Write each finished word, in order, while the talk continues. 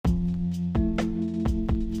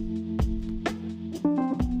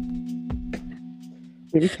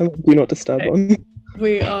Maybe turn do not disturb on.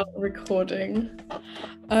 We are recording.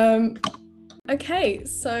 Okay,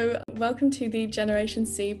 so welcome to the Generation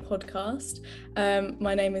C podcast.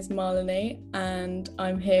 My name is Marlene and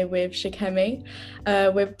I'm here with Shikemi.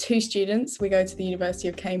 We're two students. We go to the University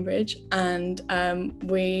of Cambridge and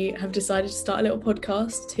we have decided to start a little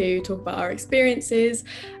podcast to talk about our experiences,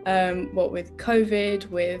 what with COVID,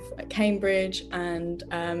 with Cambridge, and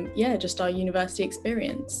just our university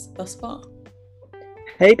experience thus far.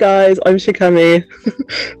 Hey guys, I'm Shikemi.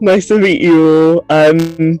 Nice to meet you all.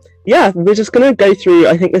 We're just going to go through,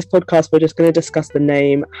 I think this podcast, we're just going to discuss the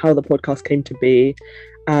name, how the podcast came to be,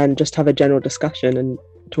 and just have a general discussion and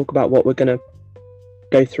talk about what we're going to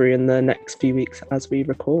go through in the next few weeks as we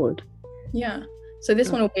record. Yeah, so this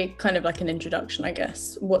one will be kind of like an introduction, I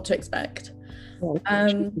guess, what to expect.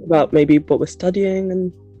 About maybe what we're studying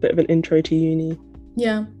and a bit of an intro to uni.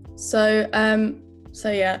 Yeah, so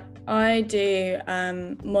I do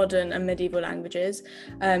modern and medieval languages.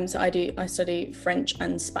 So I study French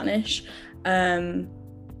and Spanish. Pretty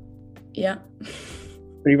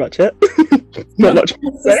much it. Not much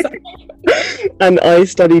to say. And I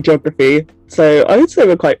study geography. So I would say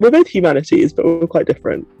we're both humanities, but we're quite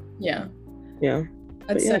different. Yeah.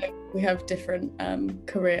 I'd say we have different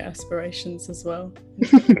career aspirations as well.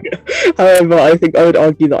 However, I think I would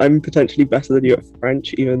argue that I'm potentially better than you at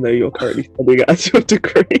French, even though you're currently studying it as your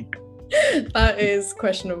degree. That is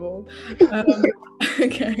questionable.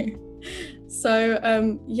 Okay. So,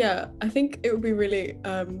 I think it would be really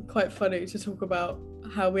quite funny to talk about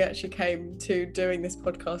how we actually came to doing this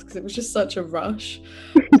podcast, because it was just such a rush.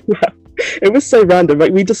 Yeah, it was so random.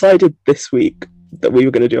 Like, we decided this week that we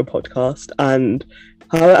were going to do a podcast, and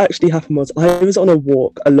how it actually happened was I was on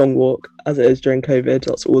a long walk, as it is during COVID.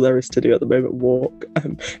 That's all there is to do at the moment, walk.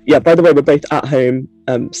 By the way, we're both at home,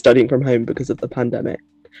 studying from home because of the pandemic.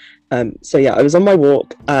 I was on my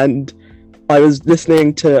walk and I was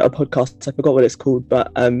listening to a podcast. I forgot what it's called,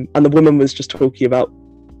 but and the woman was just talking about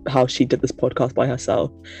how she did this podcast by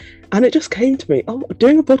herself, and it just came to me,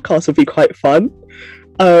 doing a podcast would be quite fun.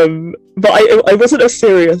 But I wasn't a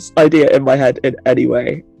serious idea in my head in any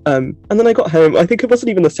way. And then I got home. I think it wasn't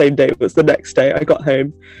even the same day, it was the next day. I got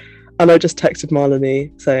home and I just texted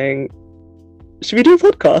Marlene saying, should we do a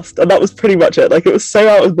podcast? And that was pretty much it. Like, it was so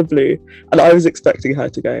out of the blue, and I was expecting her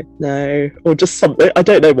to go no, or just something. I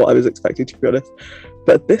don't know what I was expecting, to be honest,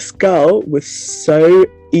 but this girl was so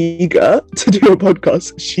eager to do a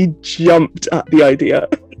podcast. She jumped at the idea.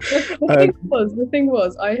 The thing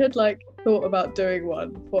was I had thought about doing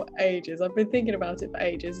one for ages. I've been thinking about it for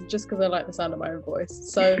ages, just because I like the sound of my own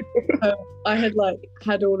voice. So I had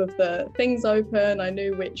had all of the things open. I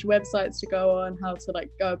knew which websites to go on, how to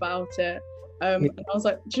go about it. And I was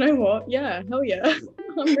like, do you know what? Yeah, hell yeah.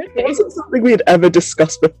 I'm ready. It wasn't something we had ever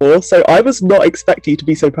discussed before, so I was not expecting you to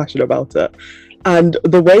be so passionate about it. And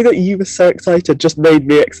the way that you were so excited just made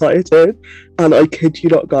me excited. And I kid you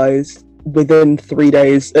not, guys, within 3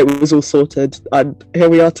 days it was all sorted, and here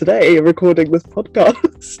we are today recording this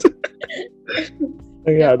podcast.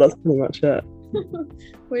 That's pretty much it.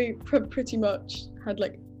 We pretty much had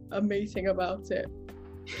a meeting about it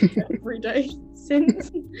every day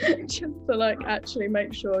since, just to actually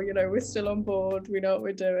make sure we're still on board, we know what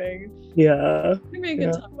we're doing. It's gonna be a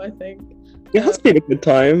good time, I think. It has been a good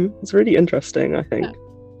time. It's really interesting, I think.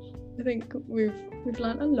 I think we've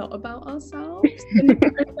learned a lot about ourselves in the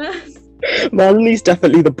process. Marlene's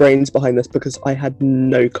definitely the brains behind this, because I had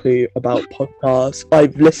no clue about podcasts.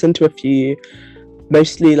 I've listened to a few,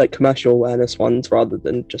 mostly commercial awareness ones rather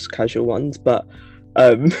than just casual ones, but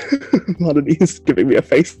Marlene's giving me a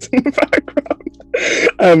face in the background.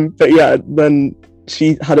 Then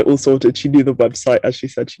she had it all sorted. She knew the website, as she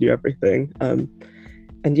said, she knew everything.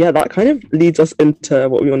 That kind of leads us into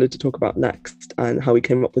what we wanted to talk about next, and how we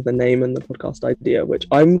came up with the name and the podcast idea, which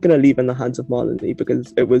I'm going to leave in the hands of Marlene,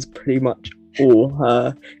 because it was pretty much all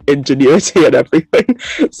her ingenuity and everything.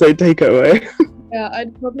 So take it away. Yeah,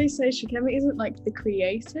 I'd probably say Shikemi isn't the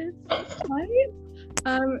creative type.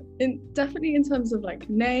 Definitely in terms of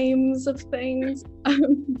names of things.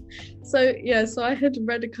 So I had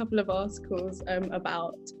read a couple of articles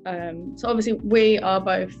about so obviously we are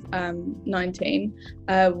both 19.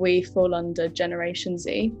 We fall under Generation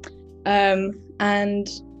Z, and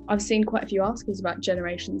I've seen quite a few articles about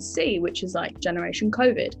Generation C, which is Generation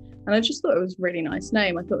COVID. And I just thought it was a really nice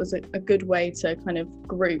name. I thought it was a good way to kind of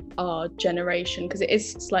group our generation, because it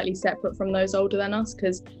is slightly separate from those older than us,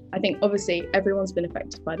 because I think obviously everyone's been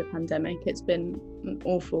affected by the pandemic. It's been an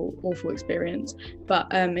awful experience.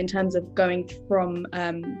 But in terms of going from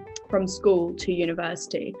school to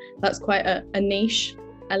university, that's quite a niche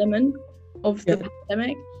element of the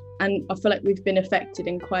pandemic. and I feel like we've been affected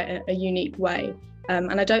in quite a unique way.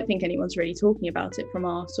 And I don't think anyone's really talking about it from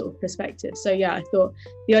our sort of perspective. So yeah, I thought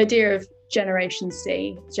the idea of Generation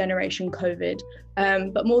C, Generation COVID,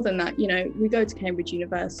 but more than that, you know, we go to Cambridge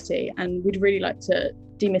University and we'd really like to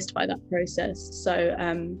demystify that process. So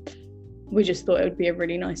we just thought it would be a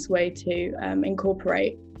really nice way to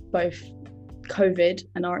incorporate both COVID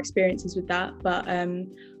and our experiences with that, but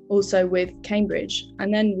also with Cambridge.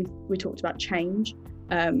 And then we talked about change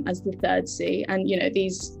as the third C, and you know,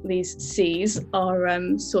 these C's are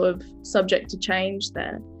sort of subject to change.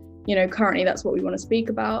 They're, you know, currently that's what we want to speak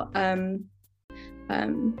about, the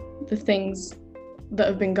things that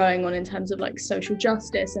have been going on in terms of like social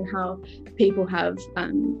justice and how people have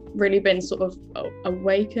really been sort of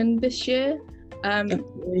awakened this year, more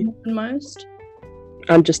than most.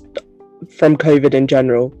 And just from COVID in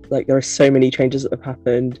general, like there are so many changes that have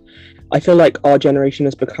happened. I feel like our generation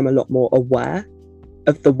has become a lot more aware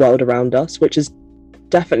of the world around us, which is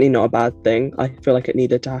definitely not a bad thing. I feel like it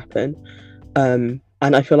needed to happen. And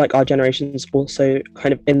I feel like our generation is also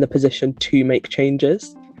kind of in the position to make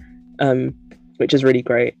changes, which is really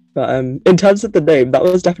great. But in terms of the name, that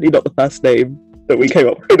was definitely not the first name that we came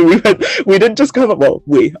up with. We didn't just come up,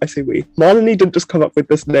 Marlene didn't just come up with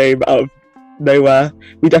this name out of nowhere.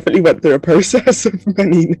 We definitely went through a process of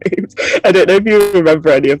many names. I don't know if you remember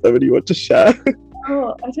any of them and you want to share.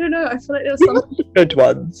 Oh, I don't know. I feel like there was some good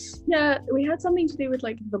ones. Yeah, we had something to do with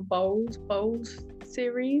like the bold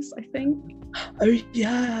series, I think. Oh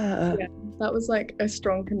yeah, that was like a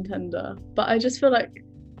strong contender. But I just feel like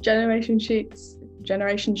Generation C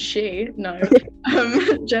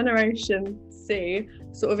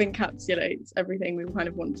sort of encapsulates everything we kind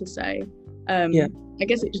of want to say. I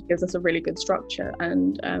guess it just gives us a really good structure,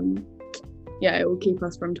 and it will keep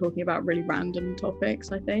us from talking about really random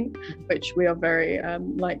topics, I think, which we are very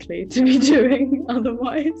likely to be doing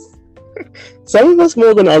otherwise. Some of us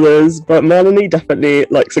more than others, but Melanie definitely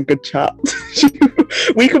likes a good chat.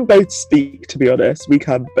 We can both speak, to be honest. We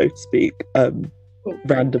can both speak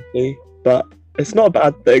randomly, but it's not a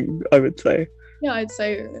bad thing, I would say. Yeah, I'd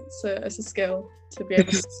say it's a skill to be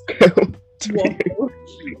able to waffle.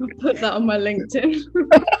 I'll put that on my LinkedIn.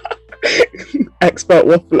 Expert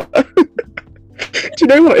waffler. Do you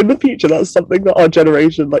know what? In the future, that's something that our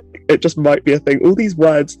generation, like, it just might be a thing. All these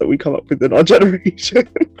words that we come up with in our generation.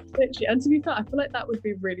 Literally, and to be fair, I feel like that would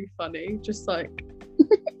be really funny. Just like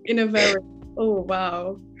in a very, oh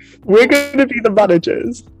wow. We're going to be the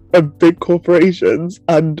managers of big corporations,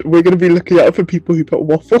 and we're going to be looking out for people who put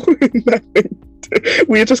waffle in their LinkedIn.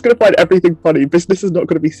 We're just going to find everything funny. Business is not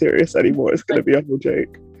going to be serious anymore. It's going to be a whole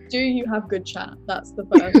joke. Do you have good chat? That's the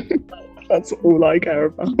first. That's all I care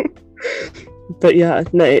about. But yeah,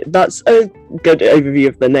 no, that's a good overview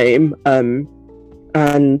of the name.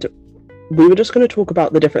 And we were just going to talk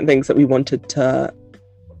about the different things that we wanted to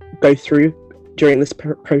go through during this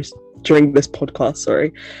podcast,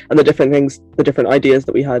 and the different things, the different ideas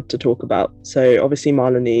that we had to talk about. So obviously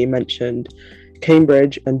Marlene mentioned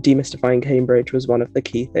Cambridge, and demystifying Cambridge was one of the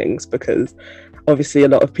key things, because obviously a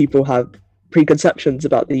lot of people have preconceptions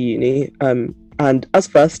about the uni, and as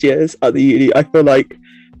first years at the uni, I feel like,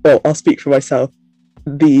 well, I'll speak for myself,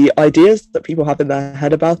 the ideas that people have in their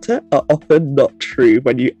head about it are often not true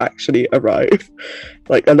when you actually arrive.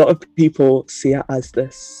 Like, a lot of people see it as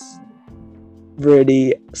this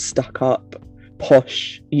really stuck-up,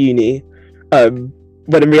 posh uni,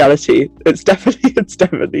 when in reality, it's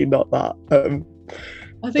definitely not that.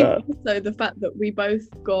 I think also the fact that we both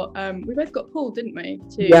got pulled, didn't we?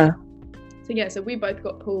 So we both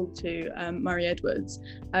got pulled to Murray Edwards,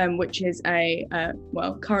 which is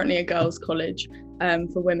currently a girls' college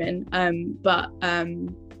for women.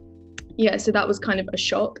 So that was kind of a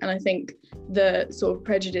shock, and I think the sort of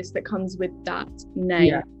prejudice that comes with that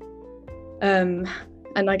name, and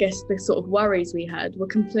I guess the sort of worries we had were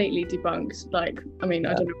completely debunked. Like, I mean,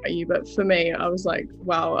 I don't know about you, but for me, I was like,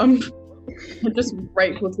 wow, I'm just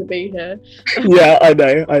grateful to be here. Yeah, I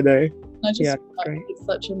know. I just feel like it's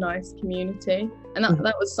such a nice community, and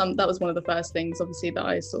that was one of the first things, obviously, that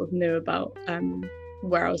I sort of knew about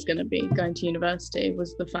where I was going to be going to university,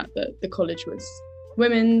 was the fact that the college was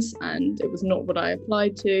women's, and it was not what I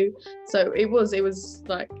applied to. So it was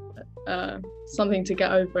like something to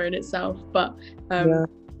get over in itself, but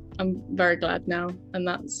I'm very glad now, and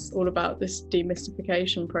that's all about this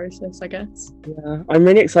demystification process, I guess. Yeah, I'm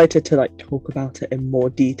really excited to like talk about it in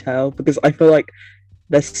more detail, because I feel like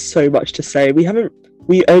there's so much to say. We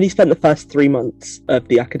only spent the first 3 months of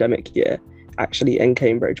the academic year actually in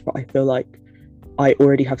Cambridge, but I feel like I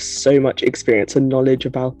already have so much experience and knowledge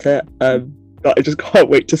about it that I just can't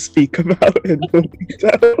wait to speak about it in more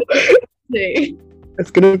detail.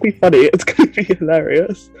 It's gonna be funny. It's gonna be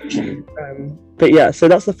hilarious. But yeah, so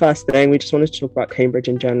that's the first thing. We just wanted to talk about Cambridge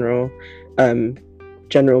in general,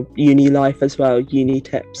 general uni life as well, uni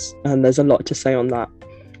tips, and there's a lot to say on that.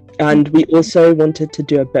 And we also wanted to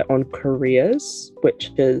do a bit on careers,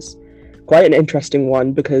 which is quite an interesting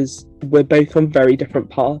one because we're both on very different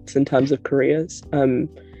paths in terms of careers.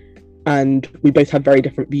 And we both have very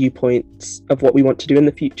different viewpoints of what we want to do in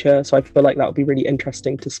the future. So I feel like that would be really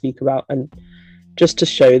interesting to speak about, and just to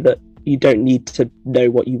show that you don't need to know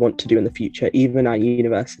what you want to do in the future, even at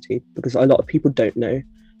university, because a lot of people don't know.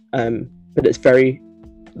 But it's very,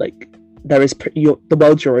 like, there is the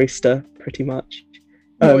world's your oyster, pretty much.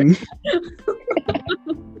 I'm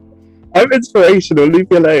inspirational, leave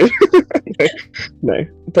me alone. No,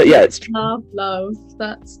 but yeah, it's true. Love,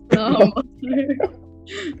 that's the motto.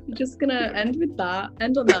 We're just gonna end with that.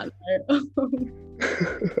 End on that note.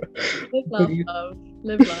 Live, love,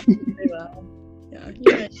 live life, stay well.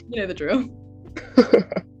 Yeah, you know the drill.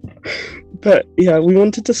 But yeah, we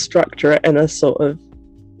wanted to structure it in a sort of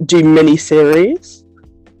mini series.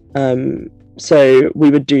 So we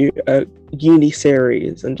would do a uni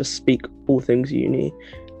series and just speak all things uni,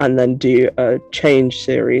 and then do a change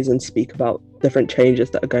series and speak about different changes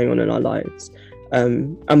that are going on in our lives.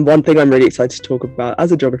 And one thing I'm really excited to talk about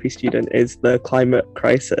as a geography student is the climate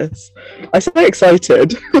crisis. I say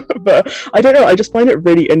excited, but I don't know, I just find it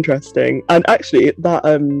really interesting. And actually that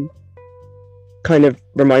kind of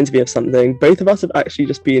reminds me of something. Both of us have actually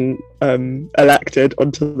just been elected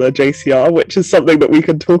onto the JCR, which is something that we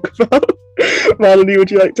can talk about. Melanie,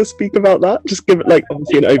 would you like to speak about that? Just give it, like,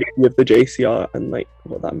 obviously an overview of the JCR and like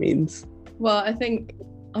what that means. Well, I think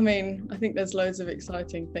there's loads of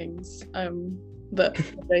exciting things that the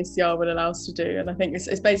JCR would allow us to do, and I think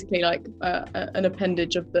it's basically like an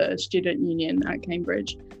appendage of the student union at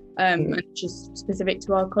Cambridge, and just specific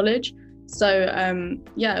to our college. So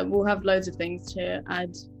yeah, we'll have loads of things to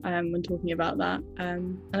add when talking about that,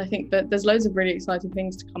 and I think that there's loads of really exciting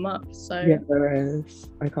things to come up. So yeah, there is.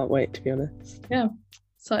 I can't wait, to be honest. Yeah,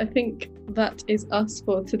 so I think that is us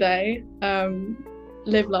for today.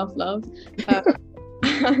 Live, laugh, love.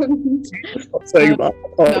 And stop saying that.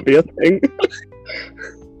 That can't be a thing.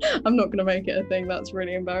 I'm not going to make it a thing. That's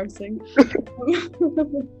really embarrassing.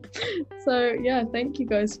 So yeah, thank you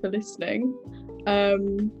guys for listening.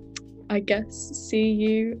 I guess see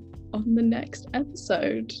you on the next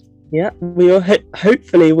episode. Yeah, we will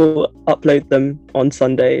hopefully we'll upload them on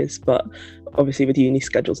Sundays, but obviously with uni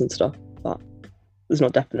schedules and stuff, that is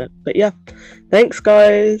not definite. But yeah, thanks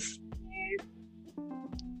guys.